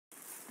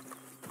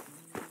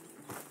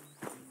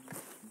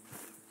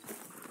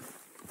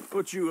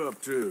What you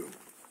up to?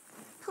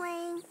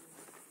 Playing,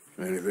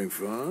 Anything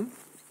fun?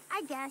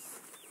 I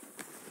guess.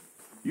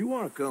 You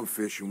want to come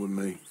fishing with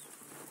me?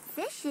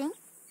 Fishing?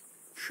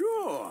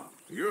 Sure.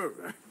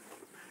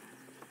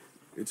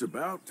 It's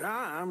about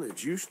time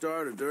that you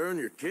started to earn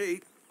your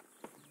keep.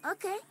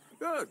 Okay,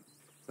 Good.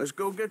 Let's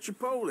go get your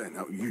pole then.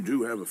 Now, you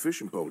do have a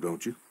fishing pole,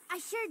 don't you? I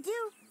sure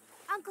do.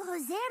 Uncle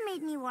Jose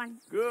made me one.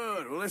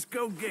 Good. Well, let's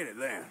go get it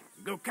then.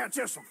 Go catch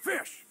us some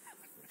fish.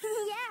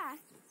 Yeah.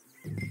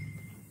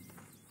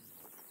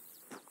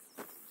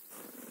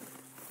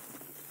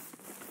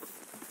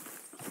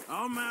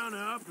 I'll mount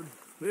up and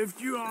lift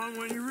you on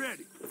when you're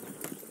ready.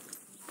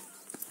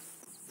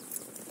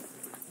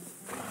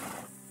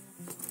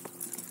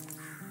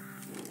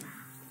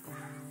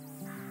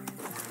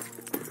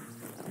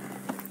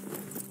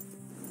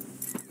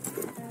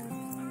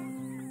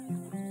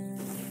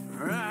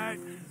 All right.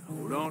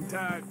 Hold on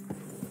tight.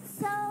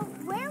 So,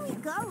 where are we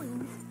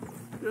going?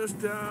 Just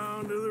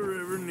down to the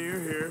river near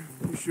here.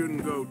 You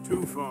shouldn't go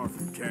too far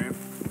from camp.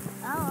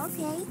 Oh,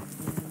 okay.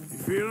 You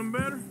feeling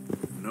better?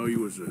 I know you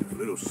was a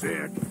little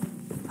sick.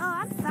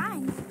 Oh, I'm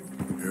fine.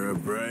 You're a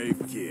brave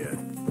kid.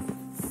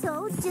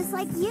 So, just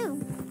like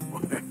you.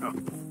 Well,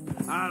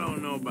 I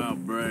don't know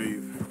about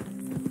brave.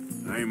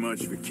 I ain't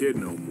much of a kid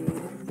no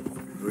more.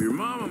 Well, your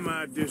mama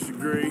might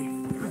disagree.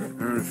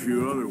 Her and a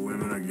few other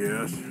women, I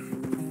guess.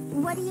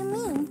 What do you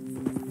mean?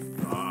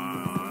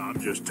 I'm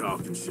just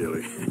talking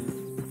silly.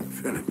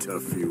 Been a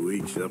tough few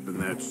weeks up in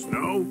that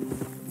snow.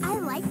 I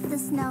like the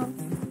snow.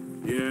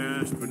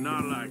 Yes, but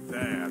not like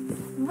that.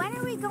 When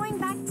are we going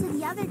back to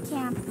the other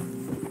camp?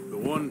 The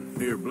one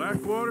near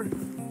Blackwater?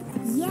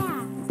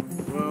 Yeah.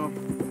 Well,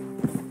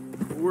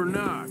 we're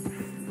not.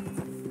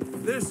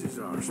 This is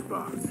our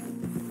spot.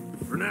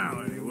 For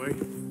now, anyway.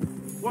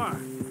 Why?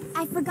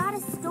 I forgot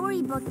a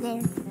storybook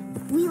there.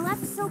 We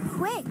left so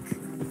quick.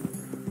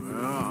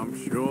 Well, I'm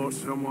sure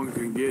someone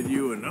can get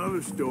you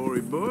another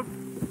storybook.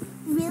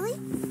 Really?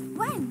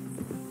 When?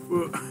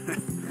 Well,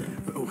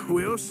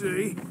 we'll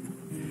see.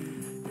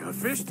 Got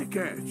fish to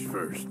catch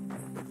first.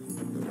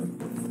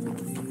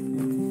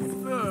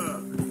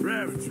 Look,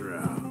 rabbits are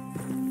out.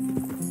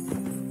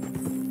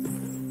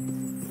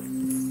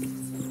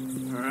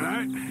 All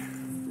right.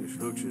 This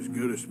looks as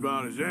good a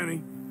spot as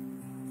any.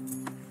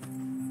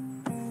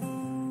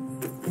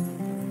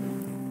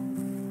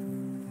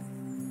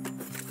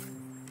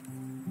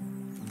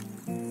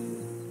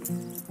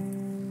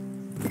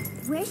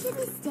 Where should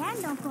we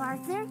stand, Uncle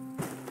Arthur?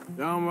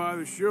 Down by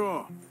the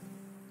shore.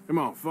 Come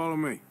on, follow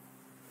me.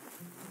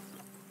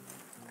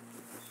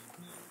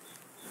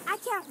 I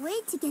can't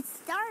wait to get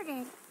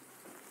started.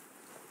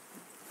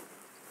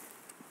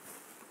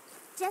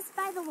 Just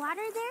by the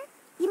water there,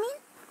 you mean?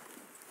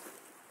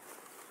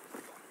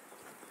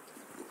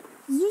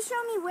 You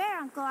show me where,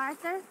 Uncle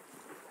Arthur.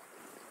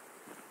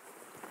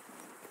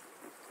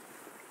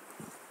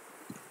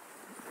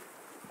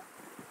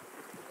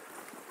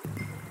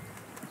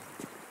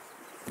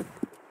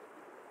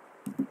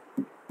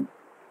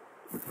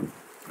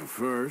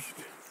 First,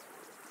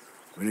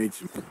 we need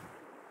some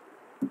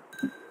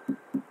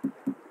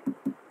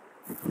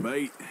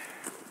bait.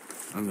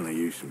 I'm gonna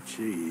use some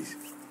cheese.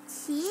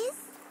 Cheese?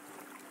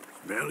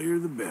 Bellier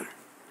the better.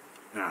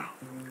 Now,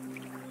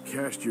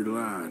 cast your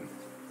line.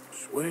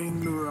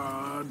 Swing the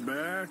rod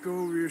back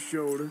over your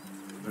shoulder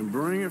and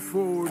bring it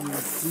forward in a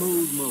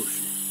smooth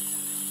motion.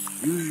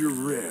 Use your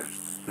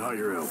wrist, not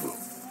your elbow.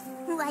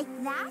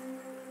 Like that?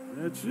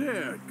 That's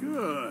it.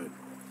 Good.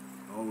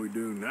 All we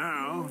do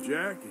now,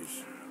 Jack,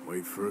 is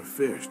wait for a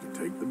fish to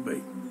take the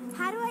bait.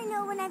 How do I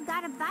know when I've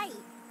got a bite?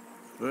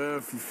 Well,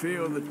 if you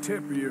feel the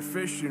tip of your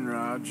fishing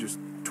rod just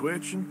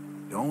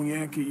twitching, don't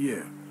yank it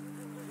yet.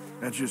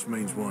 That just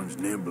means one's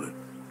nibbling.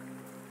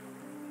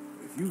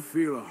 If you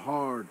feel a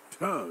hard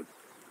tug,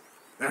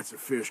 that's a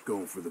fish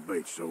going for the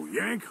bait, so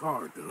yank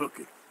hard to hook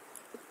it.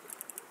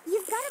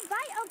 You've got a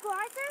bite, Uncle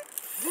Arthur?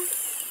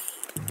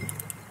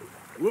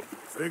 Whoop,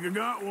 think I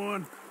got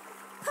one.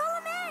 Pull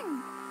him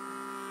in!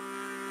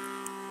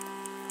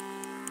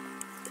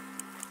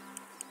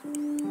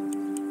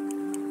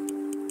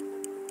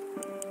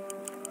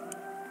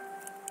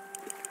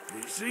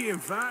 You see him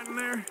fighting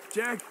there,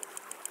 Jack?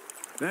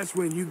 That's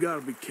when you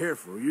gotta be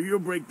careful. You'll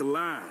break the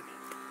line.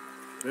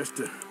 Best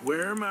to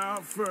wear him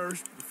out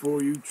first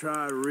before you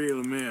try to reel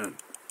him in.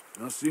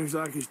 Well, seems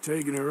like he's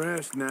taking a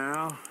rest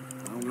now.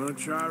 I'm gonna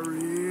try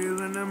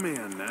reeling him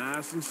in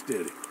nice and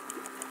steady.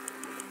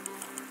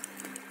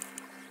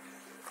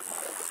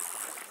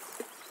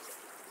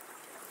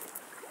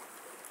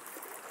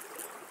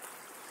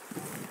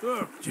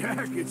 Look,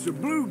 Jack, it's a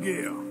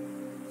bluegill.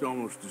 It's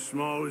almost as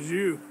small as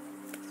you.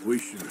 We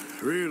should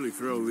really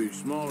throw these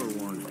smaller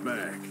ones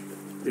back.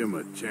 Give them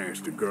a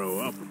chance to grow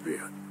up a bit.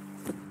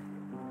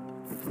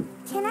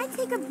 Can I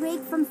take a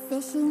break from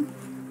fishing?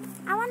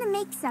 I want to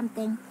make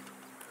something.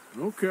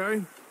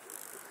 Okay.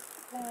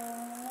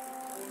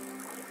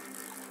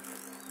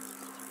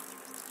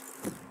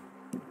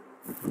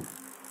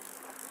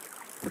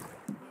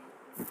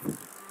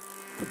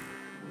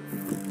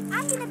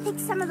 I'm gonna pick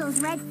some of those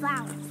red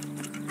flowers.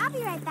 I'll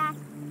be right back.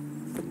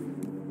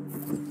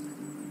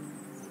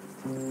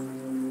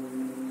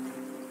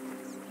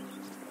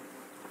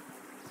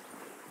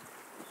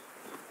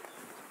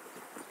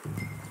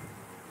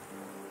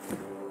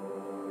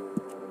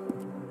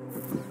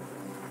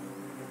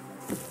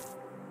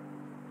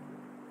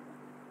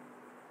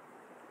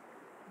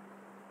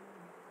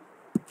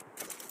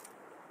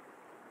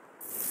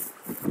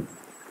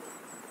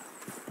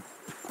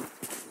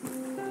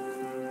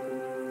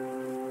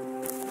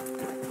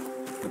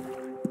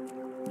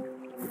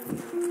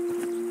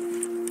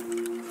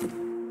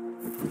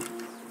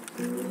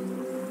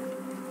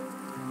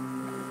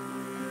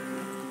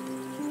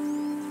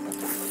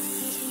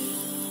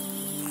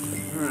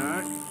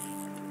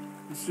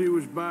 Let's see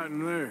what's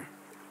biting there.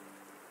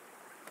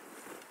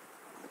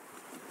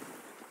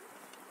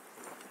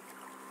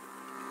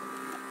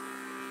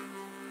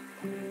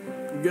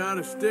 You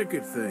gotta stick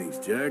at things,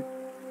 Jack.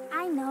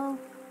 I know.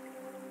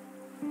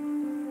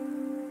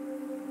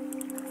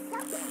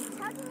 Something's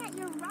tugging at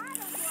your rod,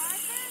 Uncle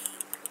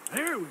Arthur.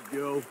 There we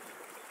go.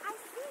 I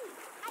see.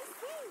 I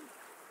see.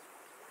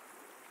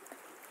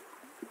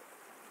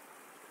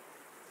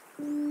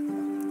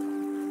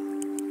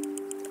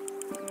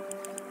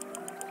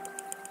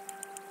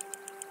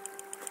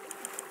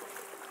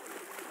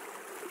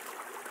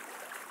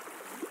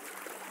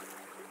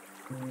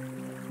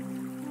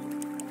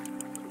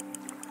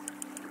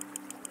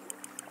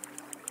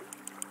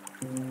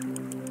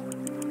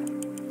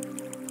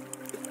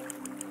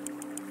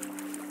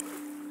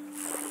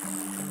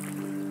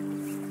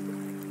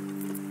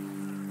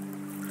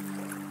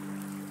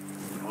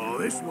 Oh,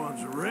 this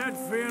one's a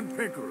red-fin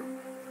pickerel.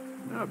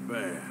 Not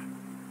bad.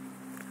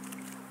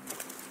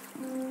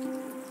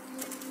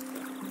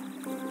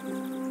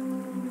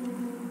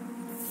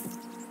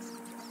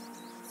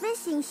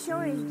 Fishing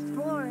sure is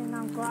boring,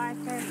 Uncle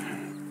Arthur.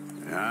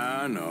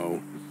 I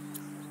know.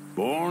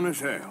 Boring as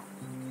hell.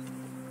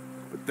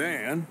 But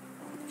then,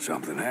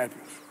 something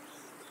happens.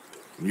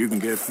 And you can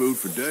get food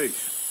for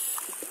days.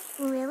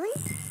 Really?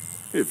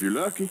 If you're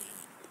lucky.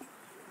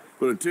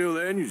 But until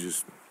then, you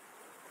just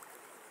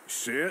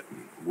sit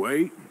and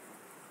wait. And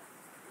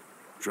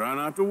try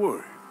not to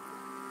worry.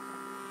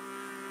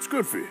 It's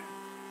good for you.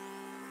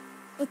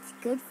 It's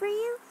good for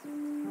you?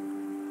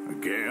 I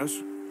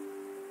guess.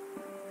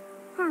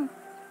 Huh.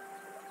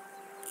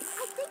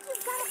 I think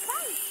you've got a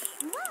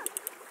bite. Look.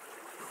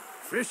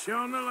 Fish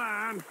on the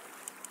line.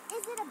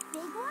 Is it a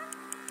big one?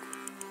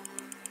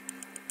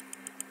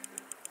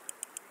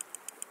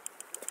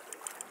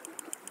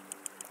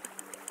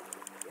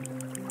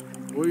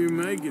 What are you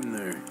making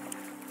there?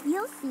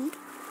 You'll see.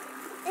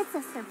 It's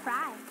a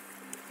surprise.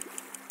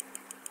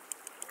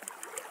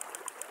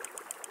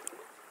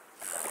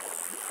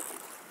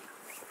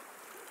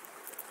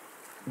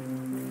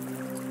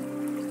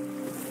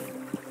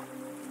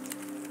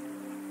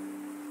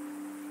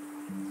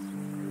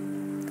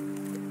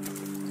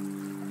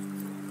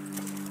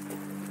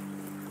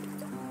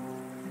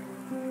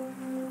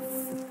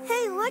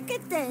 Hey, look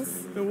at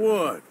this.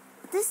 What?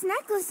 This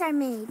necklace I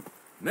made.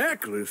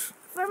 Necklace?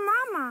 For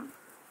Mama.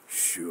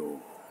 Sure.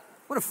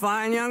 What a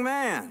fine young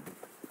man.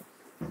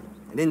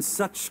 And in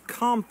such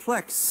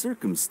complex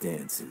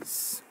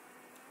circumstances.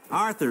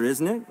 Arthur,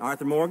 isn't it?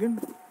 Arthur Morgan?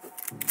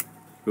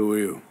 Who are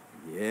you?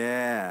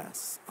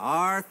 Yes,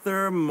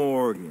 Arthur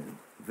Morgan.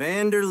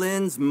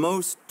 Vanderlyn's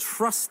most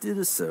trusted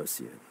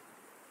associate.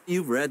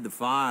 You've read the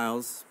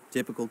files.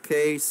 Typical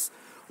case.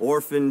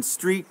 Orphaned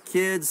street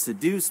kid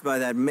seduced by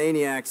that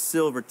maniac's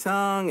silver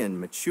tongue and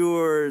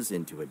matures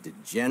into a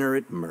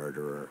degenerate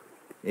murderer.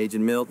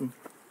 Agent Milton?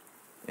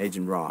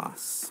 Agent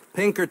Ross.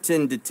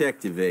 Pinkerton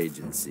Detective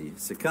Agency,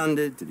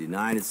 seconded to the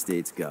United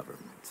States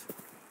government.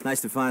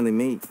 Nice to finally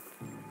meet.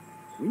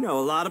 We know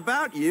a lot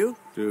about you.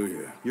 Do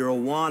you? You're a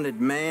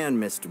wanted man,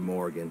 Mr.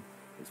 Morgan.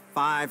 There's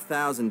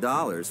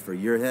 $5,000 for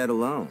your head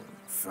alone.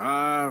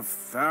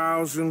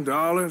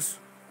 $5,000?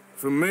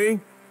 For me?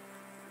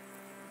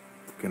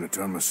 Can I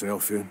turn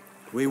myself in?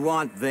 We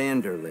want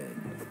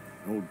Vanderlyn.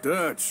 Old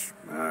Dutch.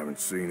 I haven't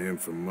seen him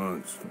for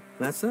months.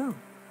 That's so.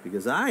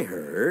 Because I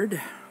heard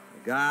a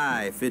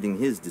guy fitting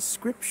his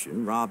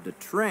description robbed a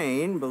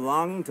train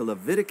belonging to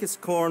Leviticus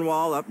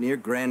Cornwall up near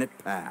Granite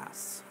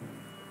Pass.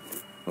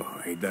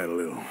 Oh, ain't that a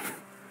little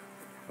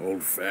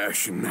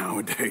old-fashioned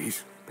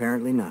nowadays?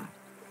 Apparently not.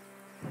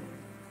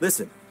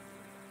 Listen.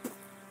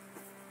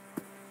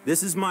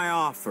 This is my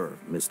offer,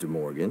 Mr.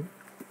 Morgan.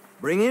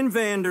 Bring in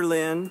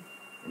Vanderlyn,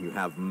 and you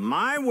have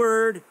my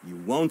word you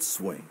won't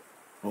swing.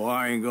 Oh,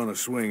 I ain't gonna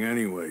swing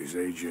anyways,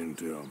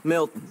 Agent,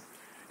 Milton.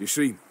 You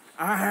see,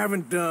 I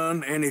haven't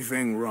done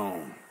anything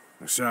wrong,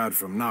 aside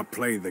from not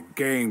playing the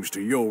games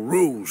to your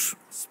rules.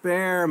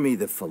 Spare me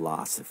the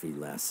philosophy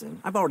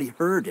lesson. I've already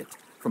heard it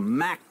from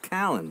Mac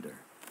Callender.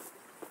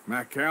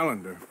 Mac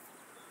Callender?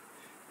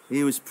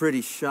 He was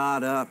pretty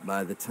shot up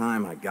by the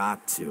time I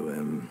got to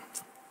him.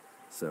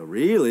 So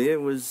really,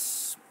 it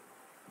was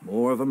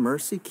more of a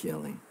mercy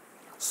killing.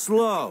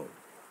 Slow,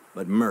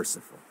 but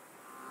merciful.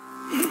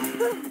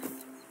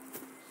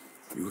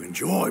 You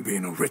enjoy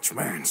being a rich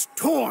man's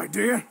toy,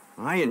 do you?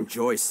 I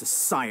enjoy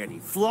society,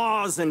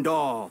 flaws and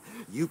all.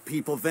 You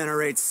people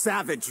venerate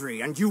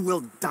savagery, and you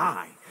will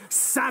die.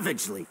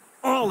 Savagely.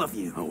 All of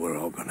you. Oh, we're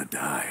all gonna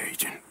die,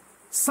 Agent.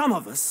 Some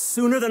of us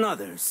sooner than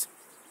others.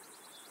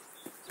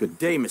 Good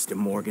day, Mr.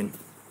 Morgan.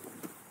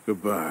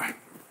 Goodbye.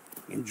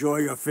 Enjoy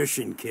your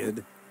fishing,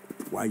 kid,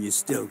 while you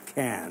still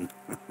can.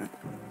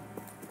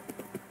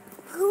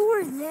 Who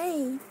were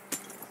they?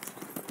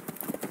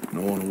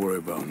 No one to worry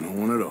about, no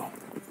one at all.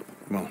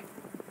 Come on,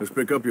 let's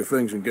pick up your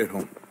things and get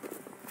home.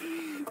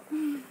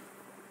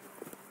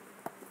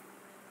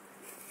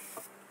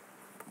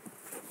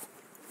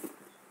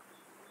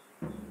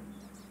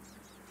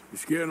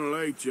 It's getting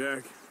late,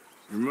 Jack.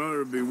 Your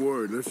mother'll be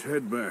worried. Let's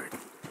head back.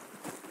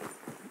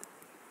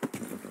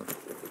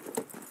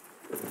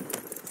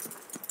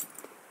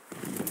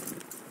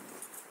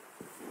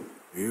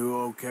 You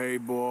okay,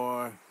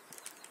 boy?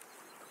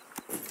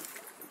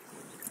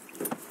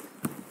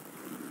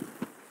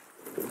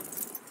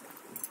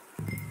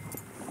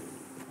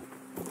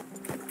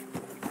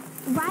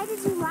 Why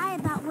did you lie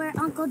about where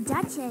Uncle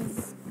Dutch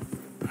is?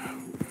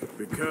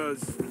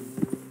 Because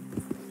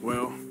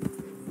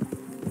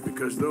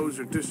those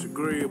are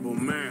disagreeable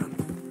men,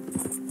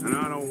 and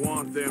I don't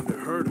want them to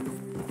hurt him.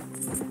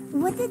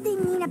 What did they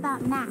mean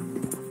about Matt?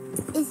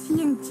 Is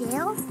he in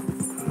jail?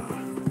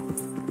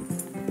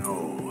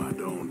 No, I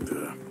don't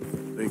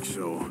think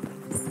so.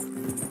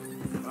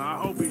 I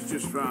hope he's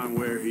just fine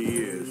where he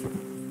is.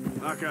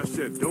 Like I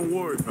said, don't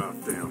worry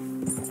about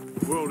them.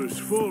 The world is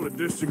full of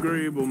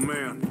disagreeable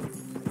men.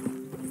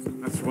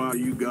 That's why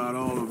you got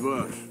all of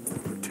us.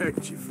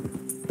 Protect you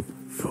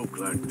from folk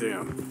like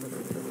them.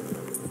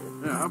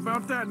 Now, how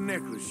about that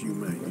necklace you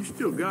made? You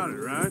still got it,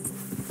 right?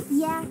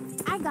 Yeah,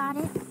 I got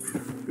it.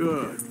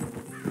 Good.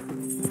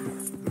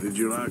 Did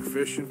you like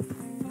fishing?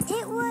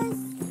 It was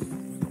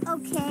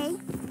okay,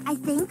 I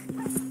think.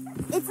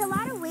 It's a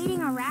lot of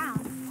waiting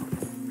around.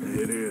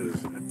 It is.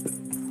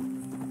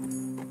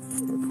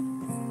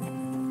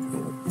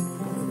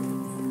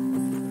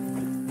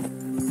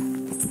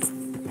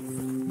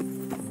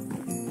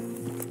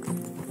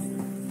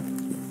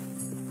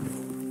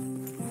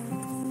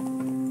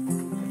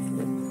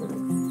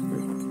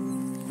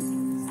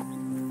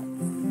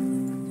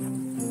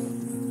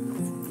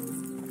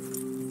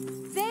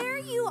 There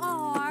you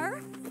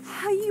are.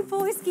 How you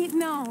boys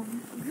getting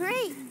on?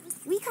 Great.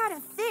 We caught a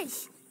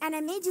fish, and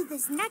I made you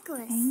this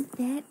necklace. Ain't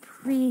that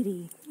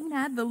pretty? Ain't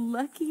I the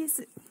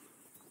luckiest?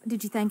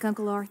 Did you thank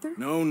Uncle Arthur?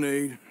 No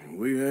need.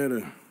 We had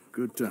a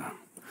good time.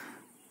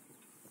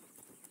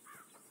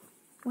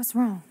 What's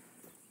wrong?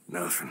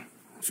 Nothing.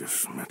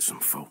 Just met some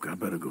folk. I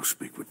better go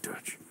speak with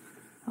Dutch.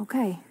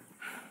 Okay.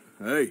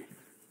 Hey,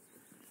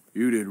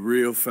 you did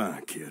real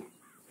fine, kid.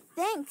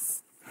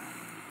 Thanks.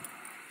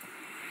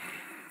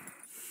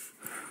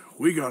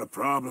 We got a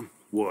problem.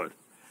 What?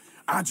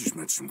 I just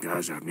met some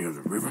guys out near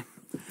the river.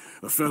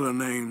 A fella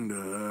named,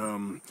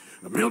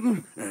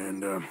 Milton,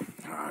 and,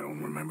 I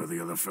don't remember the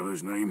other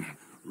fella's name.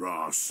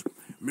 Ross.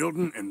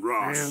 Milton and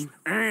Ross.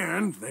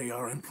 And they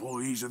are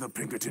employees of the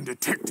Pinkerton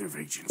Detective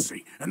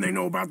Agency. And they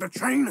know about the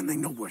train, and they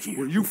know we're here.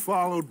 Were you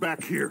followed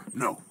back here?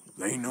 No,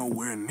 they know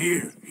we're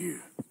near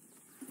here.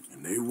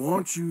 And they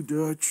want you,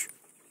 Dutch.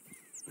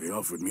 They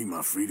offered me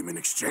my freedom in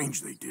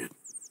exchange, they did.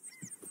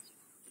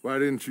 Why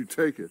didn't you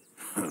take it?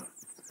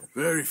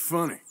 Very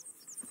funny.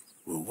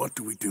 Well, what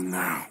do we do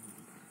now?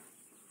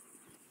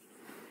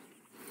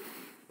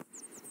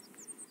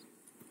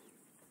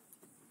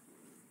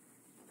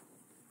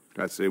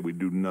 I say we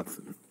do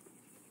nothing.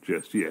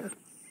 Just yet.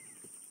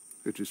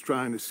 They're just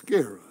trying to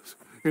scare us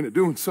into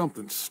doing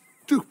something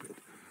stupid.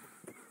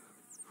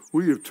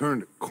 We have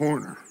turned a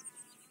corner.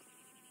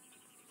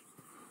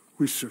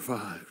 We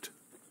survived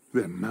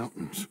them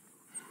mountains.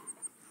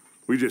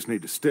 We just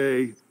need to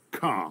stay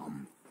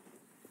calm